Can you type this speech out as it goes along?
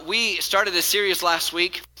We started a series last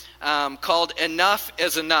week called Enough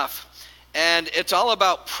is Enough. And it's all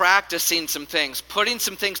about practicing some things, putting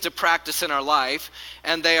some things to practice in our life.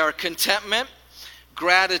 And they are contentment,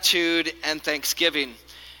 gratitude, and thanksgiving.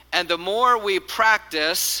 And the more we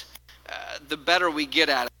practice, the better we get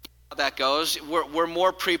at it. How that goes. We're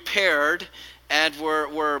more prepared and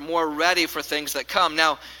we're more ready for things that come.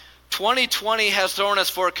 Now, 2020 has thrown us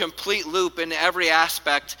for a complete loop in every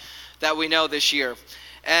aspect that we know this year.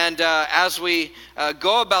 And as we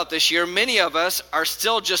go about this year, many of us are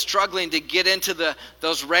still just struggling to get into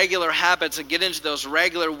those regular habits and get into those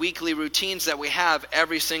regular weekly routines that we have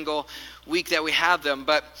every single week that we have them.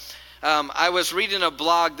 But I was reading a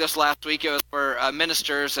blog this last week. It was for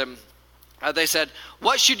ministers, and they said,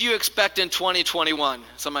 what should you expect in 2021?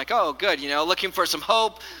 So I'm like, oh, good, looking for some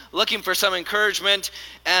hope, looking for some encouragement.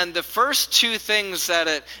 And the first two things that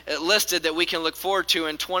it listed that we can look forward to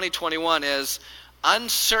in 2021 is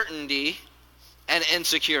uncertainty and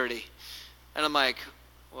insecurity. And I'm like,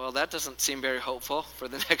 well, that doesn't seem very hopeful for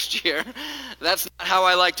the next year. That's not how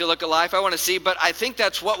I like to look at life. I want to see, but I think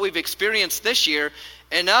that's what we've experienced this year.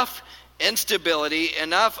 Enough instability,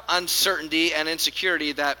 enough uncertainty and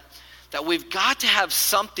insecurity that we've got to have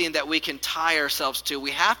something that we can tie ourselves to.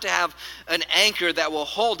 We have to have an anchor that will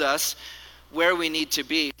hold us where we need to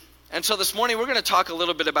be. And so this morning we're going to talk a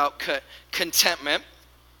little bit about contentment.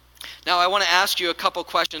 Now I want to ask you a couple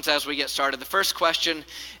questions as we get started. The first question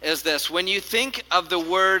is this. When you think of the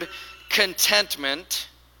word contentment,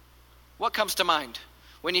 what comes to mind?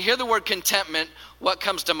 When you hear the word contentment, what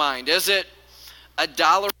comes to mind? Is it a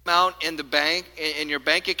dollar amount in the bank, in your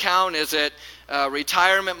bank account? Is it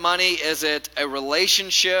retirement money? Is it a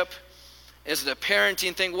relationship? Is it a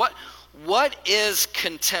parenting thing? What is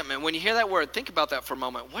contentment? When you hear that word, think about that for a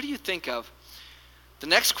moment. What do you think of? The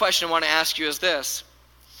next question I want to ask you is this.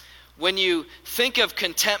 When you think of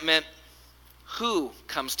contentment, who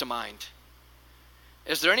comes to mind?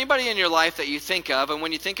 Is there anybody in your life that you think of, and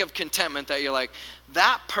when you think of contentment, that you're like,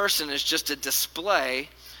 that person is just a display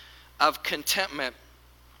of contentment?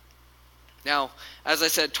 Now, as I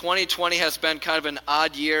said, 2020 has been kind of an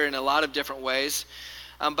odd year in a lot of different ways.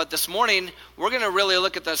 But this morning, we're going to really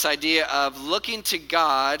look at this idea of looking to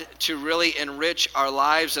God to really enrich our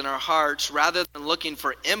lives and our hearts rather than looking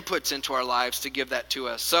for inputs into our lives to give that to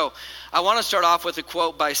us. So I want to start off with a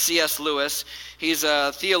quote by C.S. Lewis. He's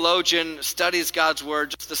a theologian, studies God's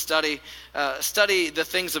word, just to study the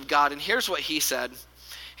things of God. And here's what he said.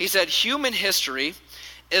 He said, human history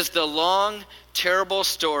is the long, terrible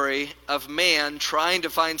story of man trying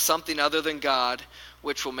to find something other than God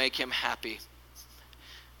which will make him happy.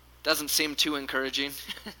 Doesn't seem too encouraging,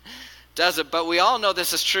 does it? But we all know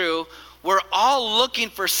this is true. We're all looking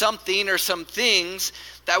for something or some things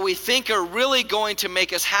that we think are really going to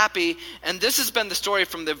make us happy. And this has been the story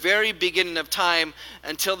from the very beginning of time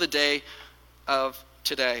until the day of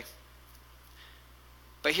today.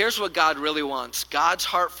 But here's what God really wants. God's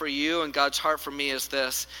heart for you and God's heart for me is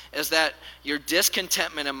this, is that your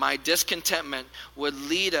discontentment and my discontentment would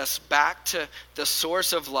lead us back to the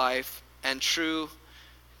source of life and true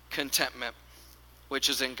contentment, which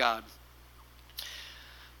is in God.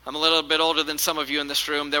 I'm a little bit older than some of you in this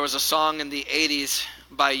room. There was a song in the 80s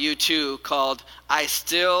by U2 called I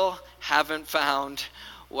Still Haven't Found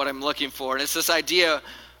What I'm Looking For. And it's this idea,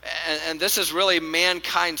 and this is really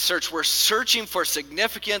mankind's search. We're searching for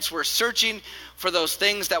significance. We're searching for those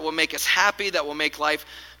things that will make us happy, that will make life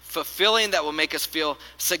fulfilling, that will make us feel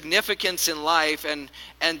significance in life. And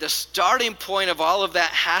the starting point of all of that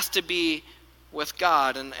has to be with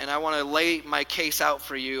God, and I want to lay my case out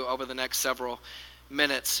for you over the next several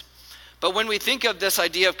minutes. But when we think of this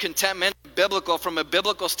idea of contentment, from a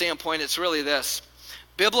biblical standpoint, it's really this.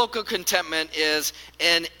 Biblical contentment is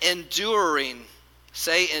an enduring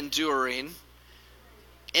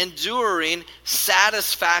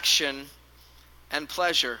satisfaction and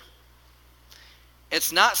pleasure.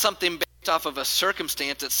 It's not something based off of a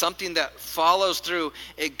circumstance. It's something that follows through.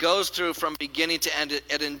 It goes through from beginning to end.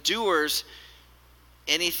 It endures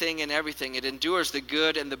anything and everything. It endures the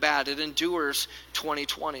good and the bad. It endures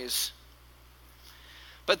 2020s.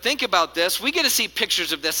 But think about this. We get to see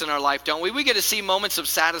pictures of this in our life, don't we? We get to see moments of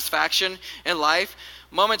satisfaction in life,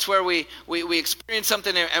 moments where we experience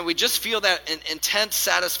something and we just feel that intense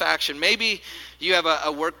satisfaction. Maybe you have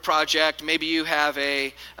a work project. Maybe you have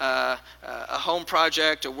a home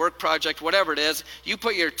project, a work project, whatever it is. You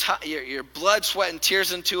put your blood, sweat, and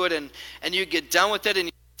tears into it, and you get done with it, and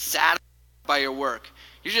you're satisfied by your work.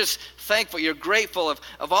 You're just thankful. You're grateful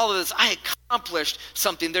of all of this. I accomplished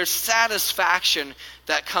something. There's satisfaction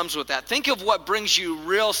that comes with that. Think of what brings you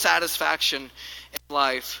real satisfaction in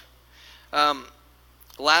life.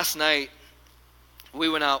 Last night, we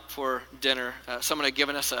went out for dinner. Someone had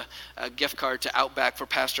given us a gift card to Outback for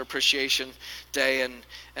Pastor Appreciation Day.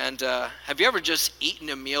 And have you ever just eaten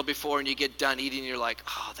a meal before and you get done eating and you're like,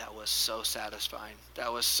 oh, that was so satisfying.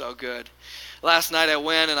 That was so good. Last night I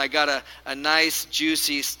went and I got a nice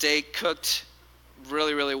juicy steak cooked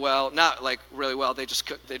really, really well. Not like really well. They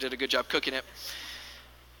did a good job cooking it.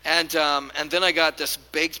 And then I got this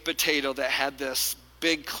baked potato that had this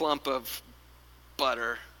big clump of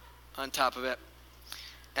butter on top of it.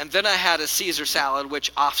 And then I had a Caesar salad, which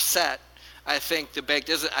offset, I think, the baked.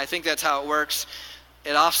 I think that's how it works.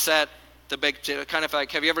 It offset the baked potato. Kind of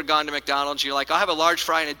like, have you ever gone to McDonald's? You're like, I'll have a large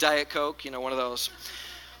fry and a Diet Coke. You know, one of those.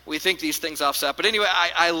 We think these things offset. But anyway,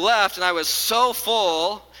 I left, and I was so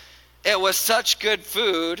full. It was such good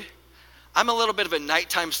food. I'm a little bit of a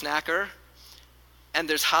nighttime snacker, and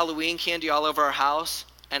there's Halloween candy all over our house,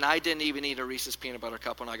 and I didn't even eat a Reese's Peanut Butter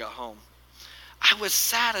Cup when I got home. I was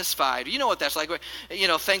satisfied. You know what that's like. You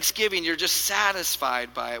know, Thanksgiving, you're just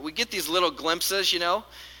satisfied by it. We get these little glimpses, you know.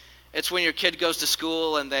 It's when your kid goes to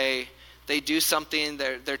school and they do something,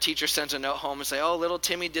 their teacher sends a note home and say, oh, little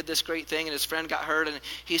Timmy did this great thing and his friend got hurt and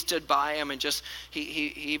he stood by him and just, he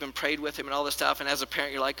even prayed with him and all this stuff. And as a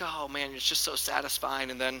parent, you're like, oh man, it's just so satisfying.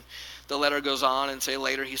 And then the letter goes on and say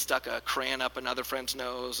later he stuck a crayon up another friend's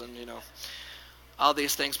nose and, you know, all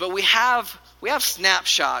these things. But we have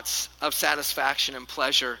snapshots of satisfaction and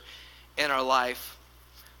pleasure in our life.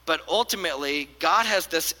 But ultimately, God has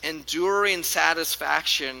this enduring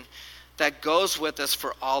satisfaction that goes with us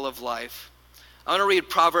for all of life. I want to read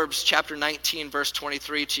Proverbs chapter 19, verse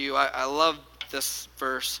 23 to you. I love this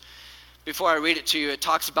verse. Before I read it to you, it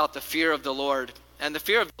talks about the fear of the Lord. And the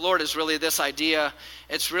fear of the Lord is really this idea.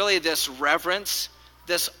 It's really this reverence,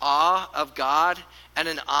 this awe of God, and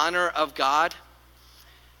an honor of God.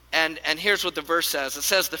 And here's what the verse says. It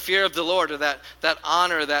says the fear of the Lord, or that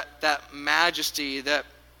honor, that majesty, that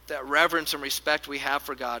reverence and respect we have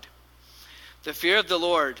for God. The fear of the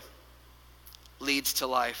Lord leads to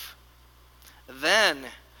life. Then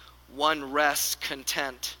one rests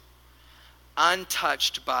content,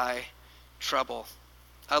 untouched by trouble.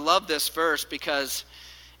 I love this verse because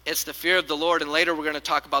it's the fear of the Lord, and later we're going to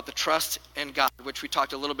talk about the trust in God, which we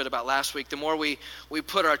talked a little bit about last week. The more we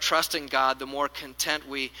put our trust in God, the more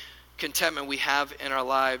contentment we have in our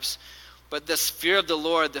lives. But this fear of the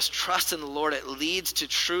Lord, this trust in the Lord, it leads to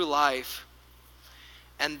true life.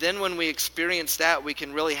 And then when we experience that, we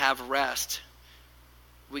can really have rest.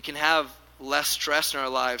 We can have less stress in our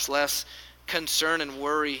lives, less concern and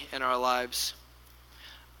worry in our lives.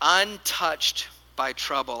 Untouched by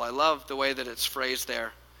trouble. I love the way that it's phrased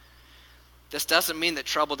there. This doesn't mean that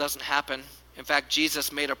trouble doesn't happen. In fact,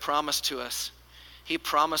 Jesus made a promise to us. He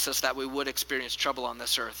promised us that we would experience trouble on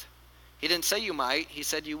this earth. He didn't say you might. He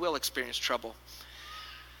said you will experience trouble.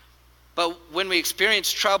 But when we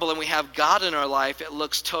experience trouble and we have God in our life, it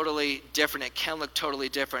looks totally different. It can look totally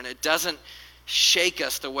different. It doesn't shake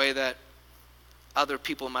us the way that other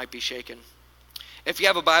people might be shaken. If you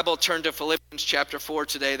have a Bible, turn to Philippians chapter 4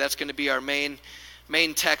 today. That's going to be our main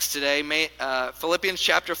text today. Philippians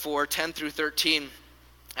chapter 4, 10 through 13.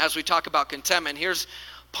 As we talk about contentment, here's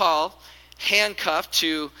Paul handcuffed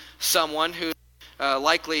to someone who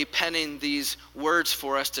likely penning these words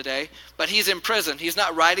for us today. But he's in prison. He's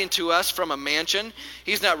not writing to us from a mansion.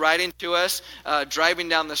 He's not writing to us driving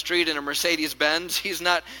down the street in a Mercedes-Benz. He's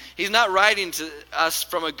not writing to us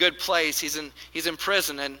from a good place. He's in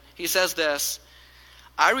prison. And he says this,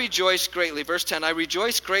 I rejoice greatly, verse 10, I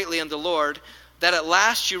rejoice greatly in the Lord that at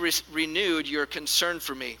last you renewed your concern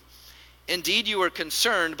for me. Indeed, you were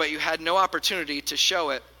concerned, but you had no opportunity to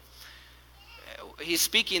show it. He's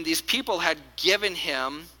speaking, these people had given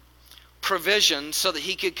him provision so that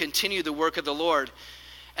he could continue the work of the Lord.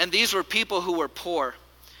 And these were people who were poor.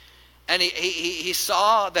 And he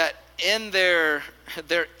saw that in their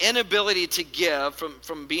inability to give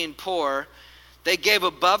from being poor, they gave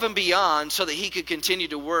above and beyond so that he could continue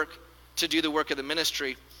to do the work of the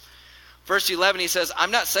ministry. Verse 11, he says, I'm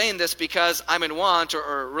not saying this because I'm in want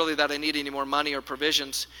or really that I need any more money or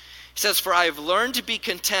provisions. He says, for I have learned to be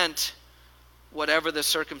content whatever the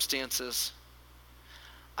circumstances.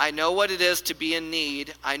 I know what it is to be in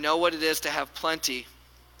need. I know what it is to have plenty.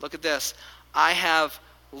 Look at this. I have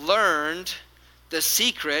learned the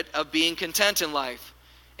secret of being content in life.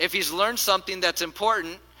 If he's learned something that's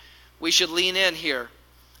important, we should lean in here.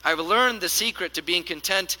 I've learned the secret to being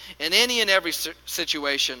content in any and every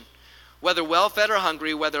situation, whether well-fed or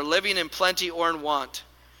hungry, whether living in plenty or in want.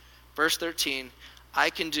 Verse 13, I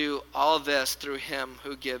can do all this through him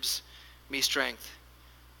who gives me strength.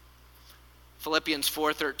 Philippians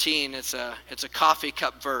 4:13, it's a coffee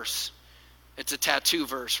cup verse. It's a tattoo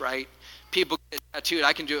verse, right? People get tattooed.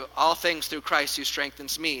 I can do all things through Christ who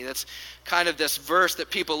strengthens me. That's kind of this verse that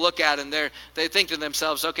people look at and they think to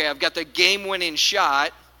themselves, okay, I've got the game-winning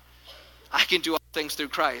shot. I can do all things through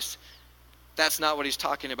Christ. That's not what he's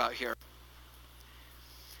talking about here.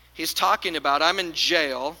 He's talking about, I'm in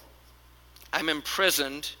jail. I'm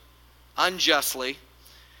imprisoned unjustly.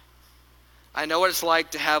 I know what it's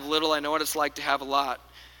like to have little. I know what it's like to have a lot.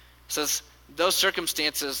 It says, those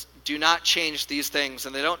circumstances do not change these things,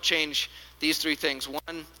 and they don't change these three things.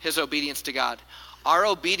 One, his obedience to God. Our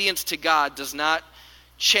obedience to God does not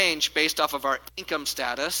change based off of our income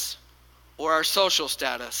status or our social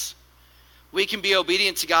status. We can be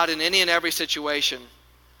obedient to God in any and every situation,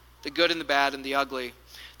 the good and the bad and the ugly.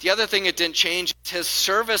 The other thing it didn't change is his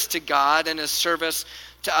service to God and his service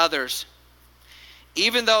to others.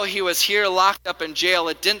 Even though he was here locked up in jail,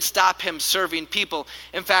 it didn't stop him serving people.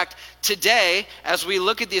 In fact, today, as we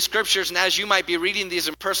look at these scriptures and as you might be reading these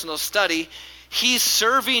in personal study, he's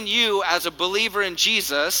serving you as a believer in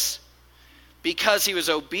Jesus because he was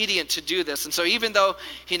obedient to do this. And so even though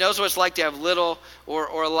he knows what it's like to have little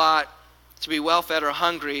or a lot, to be well-fed or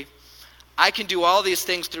hungry, I can do all these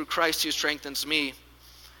things through Christ who strengthens me.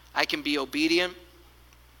 I can be obedient.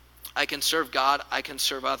 I can serve God. I can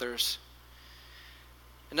serve others.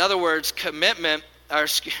 In other words, contentment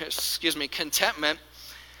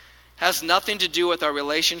has nothing to do with our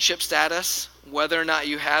relationship status, whether or not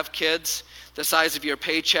you have kids, the size of your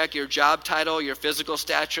paycheck, your job title, your physical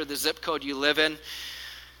stature, the zip code you live in,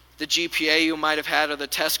 the GPA you might have had or the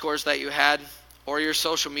test scores that you had, or your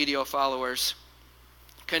social media followers.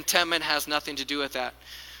 Contentment has nothing to do with that.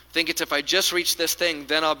 I think it's if I just reach this thing,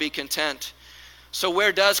 then I'll be content. So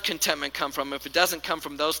where does contentment come from? If it doesn't come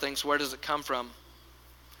from those things, where does it come from?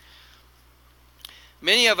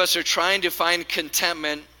 Many of us are trying to find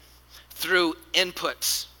contentment through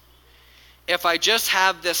inputs. If I just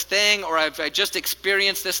have this thing, or if I just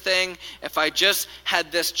experienced this thing, if I just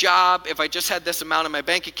had this job, if I just had this amount in my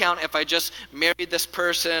bank account, if I just married this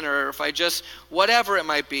person, or if I just, whatever it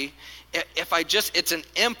might be, it's an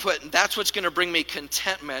input, and that's what's going to bring me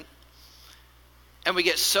contentment. And we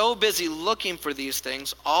get so busy looking for these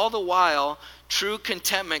things, all the while, true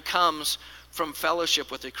contentment comes from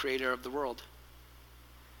fellowship with the Creator of the world.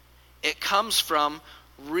 It comes from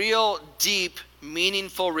real, deep,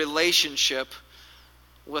 meaningful relationship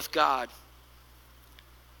with God.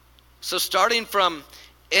 So starting from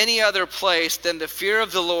any other place than the fear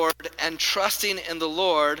of the Lord and trusting in the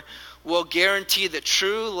Lord will guarantee that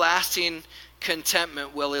true, lasting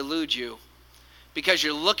contentment will elude you because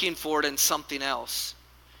you're looking for it in something else.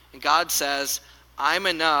 And God says, I'm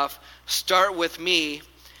enough. Start with me.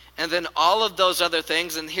 And then all of those other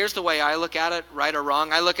things, and here's the way I look at it, right or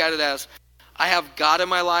wrong. I look at it as I have God in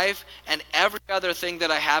my life, and every other thing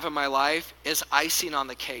that I have in my life is icing on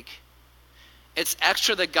the cake. It's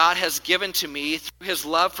extra that God has given to me through his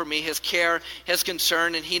love for me, his care, his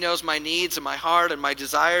concern, and he knows my needs and my heart and my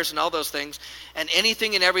desires and all those things. And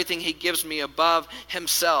anything and everything he gives me above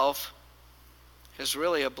himself is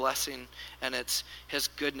really a blessing, and it's his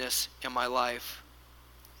goodness in my life.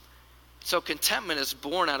 So contentment is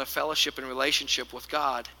born out of fellowship and relationship with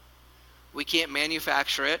God. We can't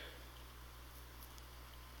manufacture it.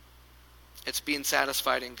 It's being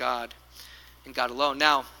satisfied in God and God alone.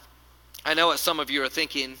 Now, I know what some of you are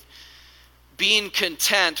thinking. Being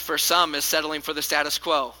content for some is settling for the status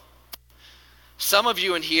quo. Some of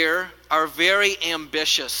you in here are very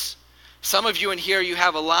ambitious. Some of you in here, you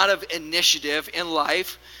have a lot of initiative in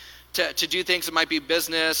life to do things that might be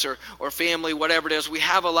business or family, whatever it is. We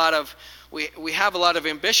have a lot of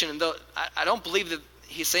ambition, and I don't believe that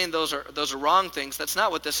he's saying those are wrong things. That's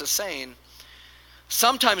not what this is saying.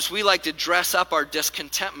 Sometimes we like to dress up our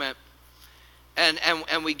discontentment,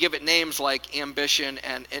 and we give it names like ambition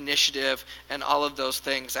and initiative and all of those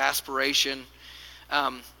things, aspiration.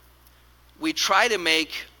 We try to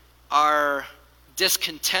make our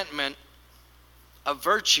discontentment a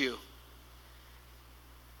virtue.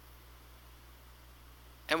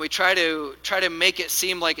 And we try to make it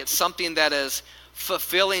seem like it's something that is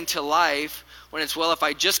fulfilling to life, when it's, well, if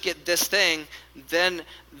I just get this thing, then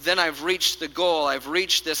I've reached the goal. I've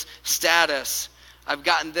reached this status. I've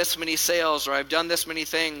gotten this many sales, or I've done this many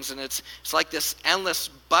things. And it's like this endless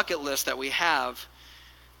bucket list that we have.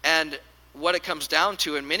 And what it comes down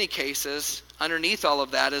to in many cases, underneath all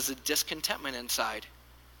of that, is a discontentment inside.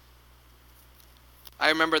 I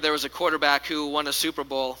remember there was a quarterback who won a Super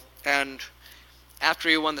Bowl, and after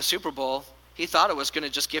he won the Super Bowl, he thought it was going to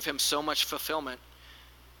just give him so much fulfillment.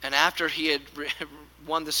 And after he had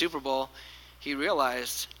won the Super Bowl, he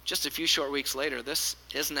realized just a few short weeks later, this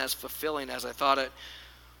isn't as fulfilling as I thought it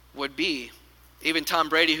would be. Even Tom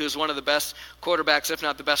Brady, who's one of the best quarterbacks, if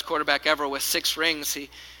not the best quarterback ever, with 6 rings,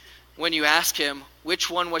 when you ask him, which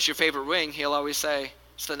one was your favorite ring, he'll always say,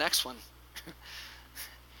 it's the next one.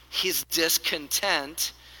 He's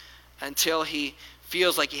discontent until he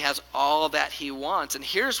feels like he has all that he wants. And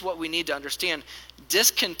here's what we need to understand.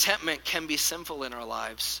 Discontentment can be sinful in our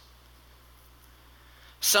lives.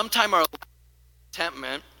 Sometimes our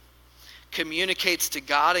contentment communicates to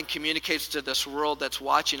God and communicates to this world that's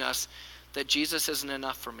watching us that Jesus isn't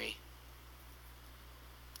enough for me.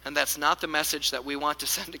 And that's not the message that we want to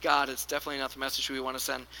send to God. It's definitely not the message we want to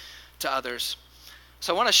send to others.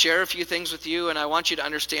 So I want to share a few things with you, and I want you to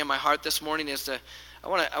understand my heart this morning is I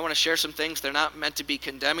want to share some things. They're not meant to be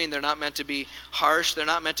condemning. They're not meant to be harsh. They're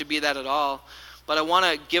not meant to be that at all. But I want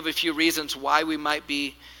to give a few reasons why we might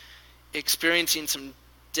be experiencing some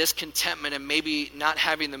discontentment and maybe not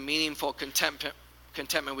having the meaningful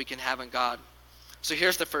contentment we can have in God. So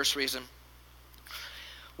here's the first reason.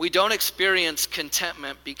 We don't experience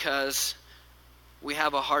contentment because we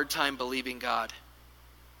have a hard time believing God.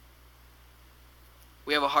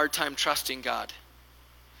 We have a hard time trusting God.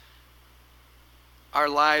 Our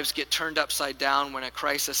lives get turned upside down when a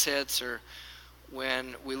crisis hits, or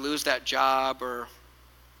when we lose that job, or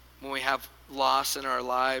when we have loss in our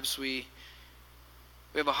lives. We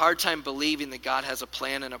have a hard time believing that God has a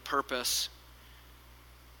plan and a purpose.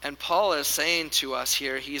 And Paul is saying to us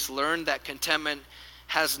here, he's learned that contentment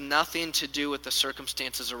has nothing to do with the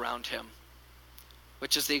circumstances around him,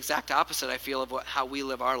 which is the exact opposite, I feel, of how we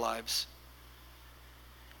live our lives.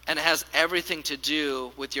 And it has everything to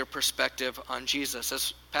do with your perspective on Jesus.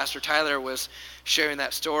 As Pastor Tyler was sharing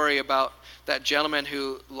that story about that gentleman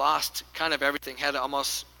who lost kind of everything, had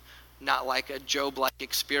almost not like a Job-like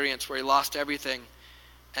experience where he lost everything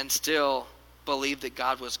and still believed that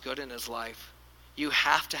God was good in his life. You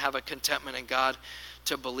have to have a contentment in God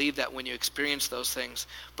to believe that when you experience those things.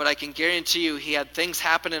 But I can guarantee you he had things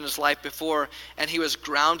happen in his life before, and he was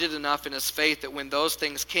grounded enough in his faith that when those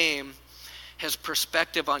things came, his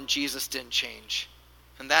perspective on Jesus didn't change.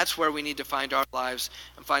 And that's where we need to find our lives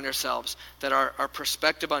and find ourselves, that our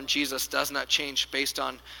perspective on Jesus does not change based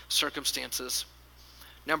on circumstances.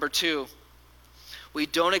 Number 2, we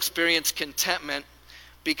don't experience contentment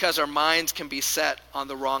because our minds can be set on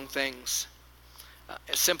the wrong things.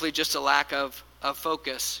 It's simply just a lack of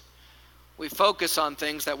focus. We focus on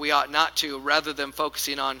things that we ought not to, rather than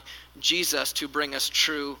focusing on Jesus to bring us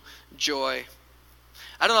true joy.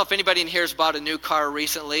 I don't know if anybody in here has bought a new car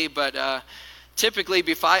recently, but typically,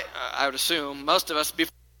 I would assume, most of us,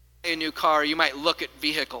 before you buy a new car, you might look at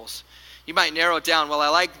vehicles. You might narrow it down. Well, I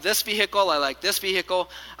like this vehicle, I like this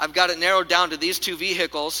vehicle. I've got it narrowed down to these 2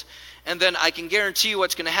 vehicles. And then I can guarantee you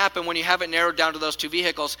what's going to happen when you have it narrowed down to those 2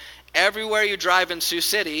 vehicles. Everywhere you drive in Sioux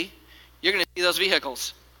City, you're going to see those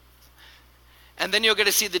vehicles. And then you're going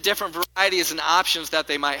to see the different varieties and options that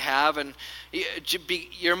they might have. And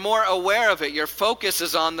you're more aware of it. Your focus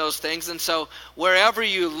is on those things. And so wherever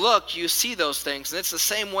you look, you see those things. And it's the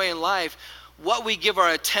same way in life. What we give our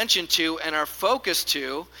attention to and our focus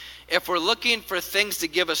to, if we're looking for things to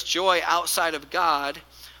give us joy outside of God,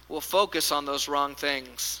 we'll focus on those wrong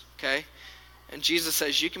things. Okay? And Jesus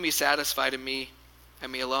says, you can be satisfied in me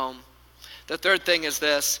and me alone. The third thing is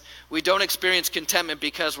this. We don't experience contentment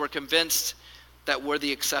because we're convinced that we're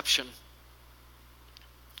the exception.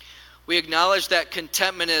 We acknowledge that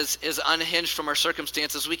contentment is unhinged from our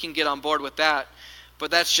circumstances. We can get on board with that,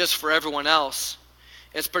 but that's just for everyone else.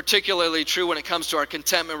 It's particularly true when it comes to our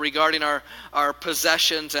contentment regarding our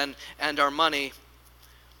possessions and our money.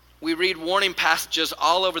 We read warning passages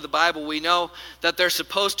all over the Bible. We know that they're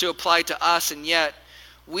supposed to apply to us, and yet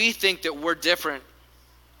we think that we're different.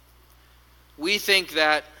 We think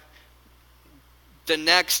that the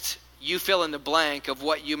next you fill in the blank of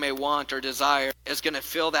what you may want or desire is going to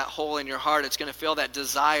fill that hole in your heart. It's going to fill that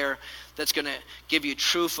desire that's going to give you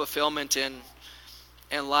true fulfillment in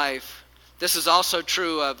life. This is also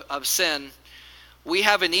true of sin. We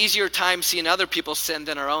have an easier time seeing other people's sin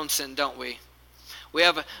than our own sin, don't we? We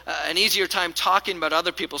have an easier time talking about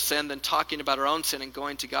other people's sin than talking about our own sin and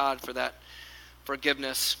going to God for that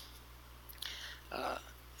forgiveness.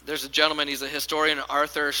 There's a gentleman, he's a historian,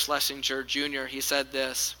 Arthur Schlesinger Jr. He said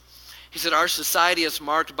this. He said, our society is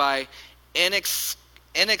marked by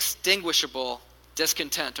inextinguishable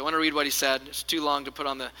discontent. I want to read what he said. It's too long to put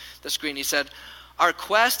on the screen. He said, our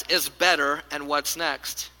quest is better, and what's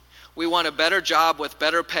next? We want a better job with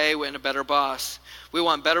better pay and a better boss. We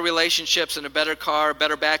want better relationships and a better car,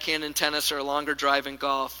 better backhand in tennis, or a longer drive in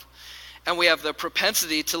golf. And we have the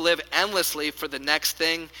propensity to live endlessly for the next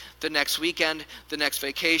thing, the next weekend, the next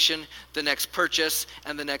vacation, the next purchase,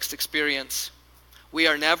 and the next experience. We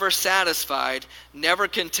are never satisfied, never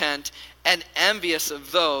content, and envious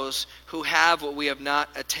of those who have what we have not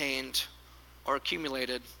attained or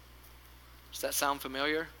accumulated. Does that sound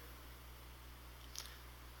familiar?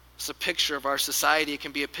 It's a picture of our society. It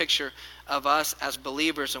can be a picture of us as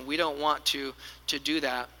believers, and we don't want to do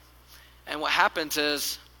that. And what happens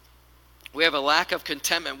is we have a lack of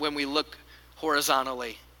contentment when we look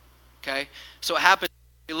horizontally. Okay? So what happens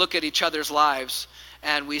is we look at each other's lives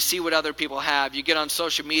and we see what other people have. You get on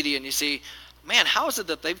social media and you see, man, how is it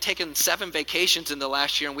that they've taken 7 vacations in the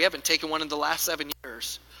last year and we haven't taken one in the last 7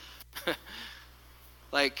 years?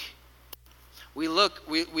 Like, we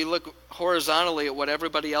look horizontally at what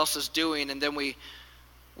everybody else is doing, and then we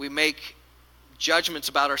make judgments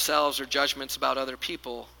about ourselves or judgments about other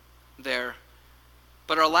people there.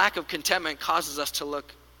 But our lack of contentment causes us to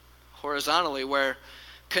look horizontally, where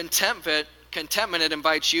contentment, it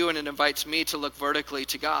invites you and it invites me to look vertically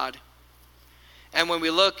to God. And when we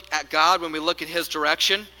look at God, when we look in His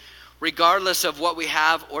direction, regardless of what we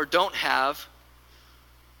have or don't have,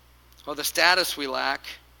 or the status we lack,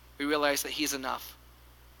 we realize that He's enough.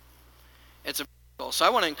 It's a goal. So I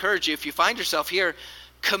want to encourage you, if you find yourself here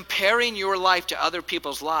comparing your life to other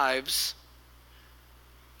people's lives,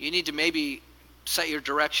 you need to maybe set your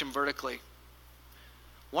direction vertically.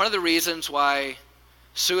 One of the reasons why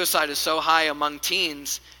suicide is so high among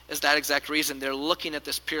teens is that exact reason. They're looking at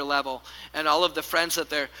this peer level, and all of the friends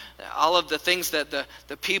that all of the things that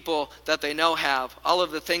the people that they know have, all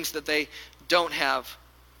of the things that they don't have.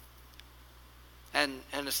 And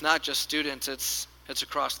it's not just students, it's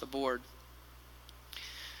across the board.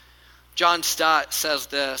 John Stott says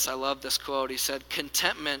this, I love this quote. He said,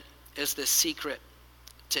 "Contentment is the secret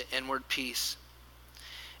to inward peace.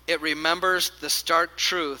 It remembers the stark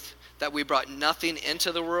truth that we brought nothing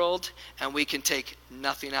into the world and we can take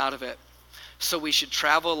nothing out of it. So we should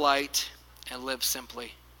travel light and live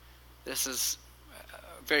simply." This is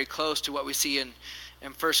very close to what we see in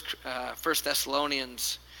First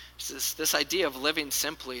Thessalonians. This idea of living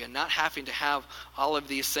simply and not having to have all of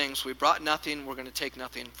these things. We brought nothing, we're going to take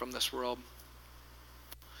nothing from this world.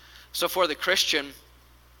 So for the Christian,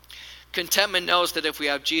 contentment knows that if we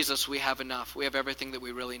have Jesus, we have enough. We have everything that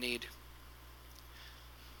we really need.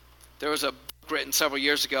 There was a book written several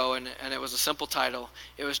years ago, and it was a simple title.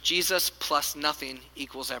 It was Jesus plus nothing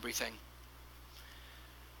equals everything.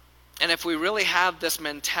 And if we really have this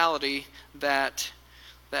mentality that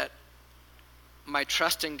my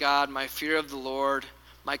trust in God, my fear of the Lord,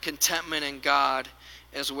 my contentment in God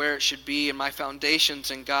is where it should be, and my foundations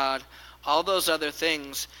in God, all those other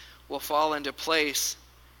things will fall into place.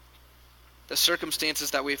 The circumstances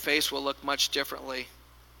that we face will look much differently.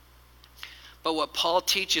 But what Paul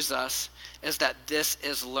teaches us is that this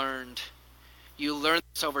is learned. You learn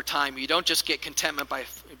this over time. You don't just get contentment by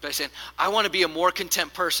saying, I want to be a more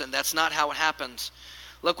content person. That's not how it happens.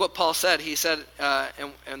 Look what Paul said. He said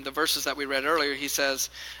in the verses that we read earlier, he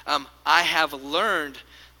says, I have learned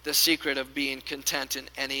the secret of being content in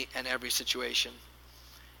any and every situation.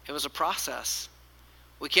 It was a process.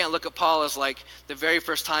 We can't look at Paul as like the very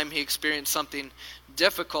first time he experienced something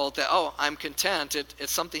difficult that, oh, I'm content.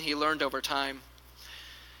 It's something he learned over time.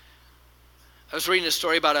 I was reading a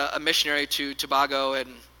story about a missionary to Tobago,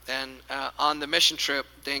 and on the mission trip,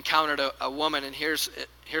 they encountered a woman, and here's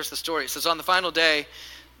the story. It says, on the final day,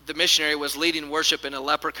 the missionary was leading worship in a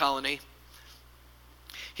leper colony.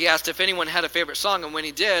 He asked if anyone had a favorite song, and when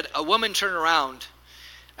he did, a woman turned around.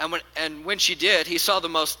 And when she did, he saw the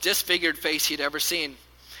most disfigured face he'd ever seen.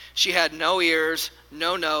 She had no ears,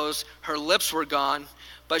 no nose, her lips were gone,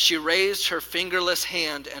 but she raised her fingerless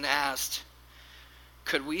hand and asked,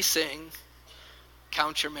 "Could we sing,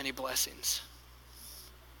 'Count Your Many Blessings'?"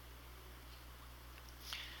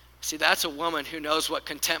 See, that's a woman who knows what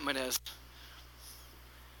contentment is.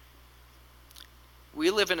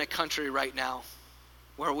 We live in a country right now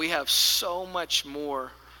where we have so much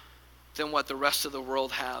more than what the rest of the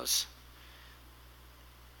world has.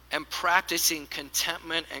 And practicing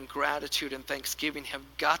contentment and gratitude and thanksgiving have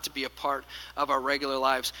got to be a part of our regular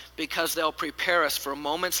lives, because they'll prepare us for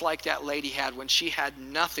moments like that lady had when she had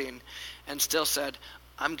nothing and still said,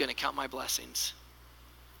 I'm going to count my blessings.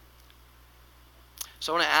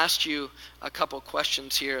 So I want to ask you a couple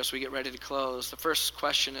questions here as we get ready to close. The first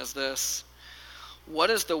question is this: what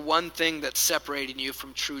is the one thing that's separating you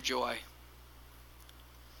from true joy?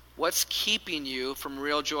 What's keeping you from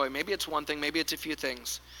real joy? Maybe it's one thing, maybe it's a few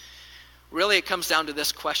things. Really, it comes down to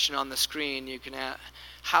this question on the screen. You can ask,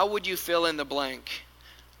 how would you fill in the blank?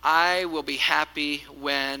 I will be happy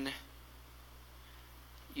when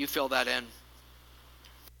you fill that in.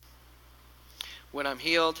 When I'm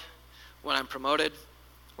healed, when I'm promoted,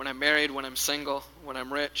 when I'm married, when I'm single, when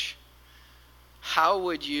I'm rich? How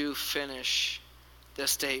would you finish this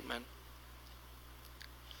statement?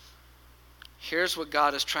 Here's what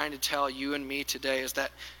God is trying to tell you and me today, is that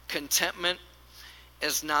contentment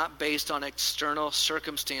is not based on external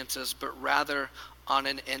circumstances, but rather on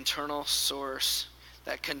an internal source.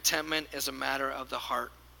 That contentment is a matter of the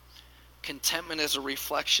heart. Contentment is a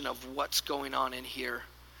reflection of what's going on in here.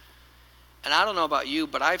 And I don't know about you,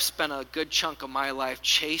 but I've spent a good chunk of my life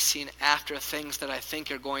chasing after things that I think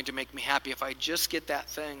are going to make me happy. If I just get that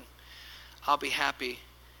thing, I'll be happy.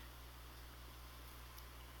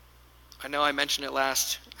 I know I mentioned it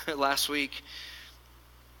last week.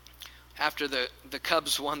 After the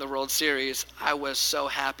Cubs won the World Series, I was so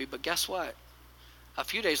happy. But guess what? A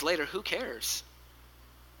few days later, who cares?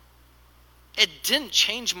 It didn't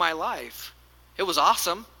change my life. It was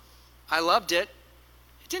awesome. I loved it.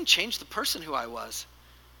 It didn't change the person who I was.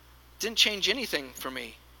 It didn't change anything for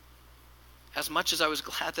me, as much as I was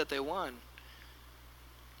glad that they won.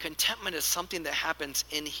 Contentment is something that happens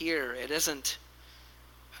in here. It isn't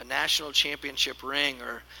a national championship ring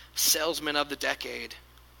or salesman of the decade,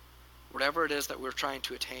 whatever it is that we're trying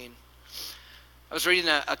to attain. I was reading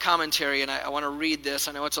a commentary, and I want to read this.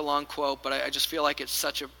 I know it's a long quote, but I just feel like it's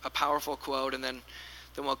such a powerful quote, and then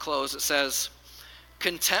we'll close. It says,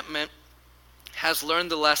 "Contentment has learned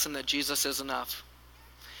the lesson that Jesus is enough.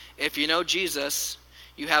 If you know Jesus,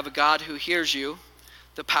 you have a God who hears you,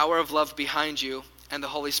 the power of love behind you, and the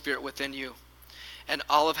Holy Spirit within you, and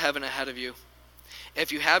all of heaven ahead of you.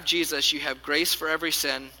 If you have Jesus, you have grace for every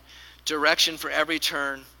sin, direction for every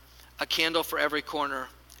turn, a candle for every corner,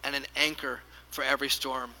 and an anchor for every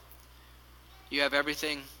storm. You have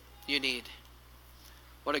everything you need."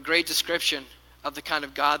 What a great description of the kind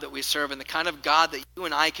of God that we serve, and the kind of God that you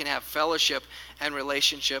and I can have fellowship and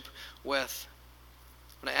relationship with.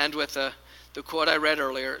 I'm going to end with the quote I read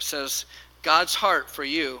earlier. It says, "God's heart for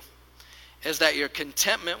you is that your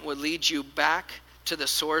contentment would lead you back to the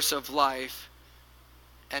source of life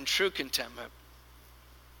and true contentment,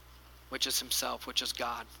 which is himself, which is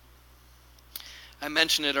God." I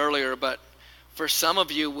mentioned it earlier, but for some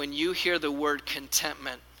of you, when you hear the word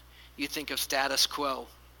contentment, you think of status quo.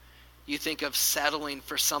 You think of settling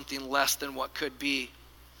for something less than what could be.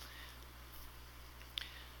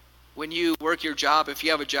 When you work your job, if you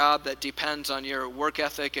have a job that depends on your work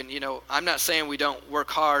ethic, and I'm not saying we don't work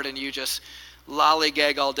hard and you just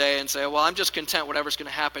lollygag all day and say, well, I'm just content, whatever's going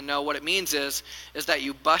to happen. No, what it means is that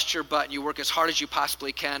you bust your butt and you work as hard as you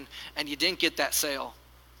possibly can, and you didn't get that sale.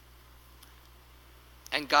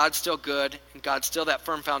 And God's still good, and God's still that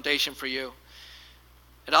firm foundation for you.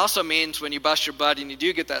 It also means when you bust your butt and you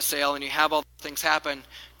do get that sale and you have all these things happen,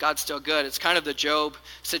 God's still good. It's kind of the Job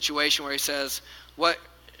situation where he says, "What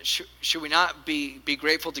should we not be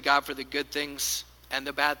grateful to God for the good things and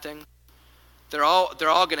the bad things?" They're all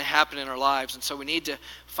going to happen in our lives, and so we need to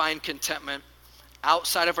find contentment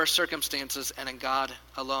outside of our circumstances and in God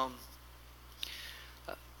alone.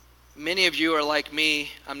 Many of you are like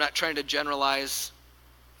me. I'm not trying to generalize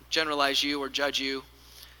you or judge you.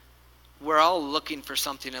 We're all looking for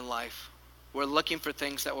something in life. We're looking for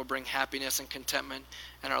things that will bring happiness and contentment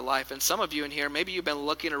in our life. And some of you in here, maybe you've been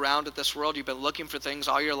looking around at this world, you've been looking for things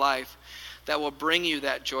all your life that will bring you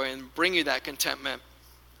that joy and bring you that contentment.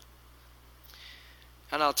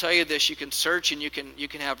 And I'll tell you this, you can search and you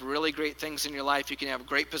can have really great things in your life. You can have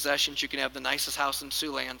great possessions. You can have the nicest house in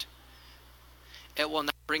Siouxland. It will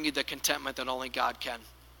not bring you the contentment that only God can.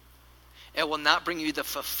 It will not bring you the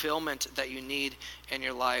fulfillment that you need in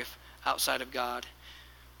your life outside of God.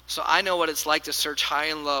 So I know what it's like to search high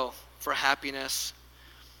and low for happiness.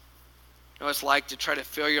 I know what it's like to try to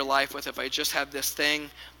fill your life with, if I just have this thing,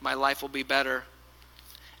 my life will be better.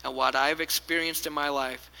 And what I've experienced in my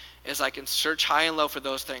life is I can search high and low for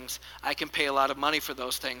those things. I can pay a lot of money for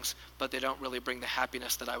those things, but they don't really bring the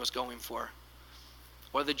happiness that I was going for,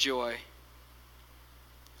 or the joy.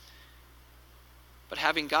 But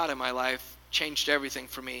having God in my life changed everything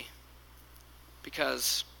for me,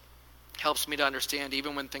 because it helps me to understand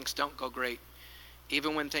even when things don't go great,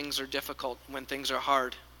 even when things are difficult, when things are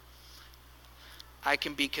hard, I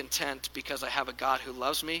can be content because I have a God who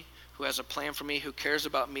loves me, who has a plan for me, who cares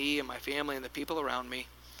about me and my family and the people around me.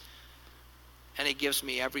 And he gives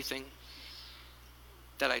me everything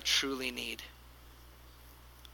that I truly need.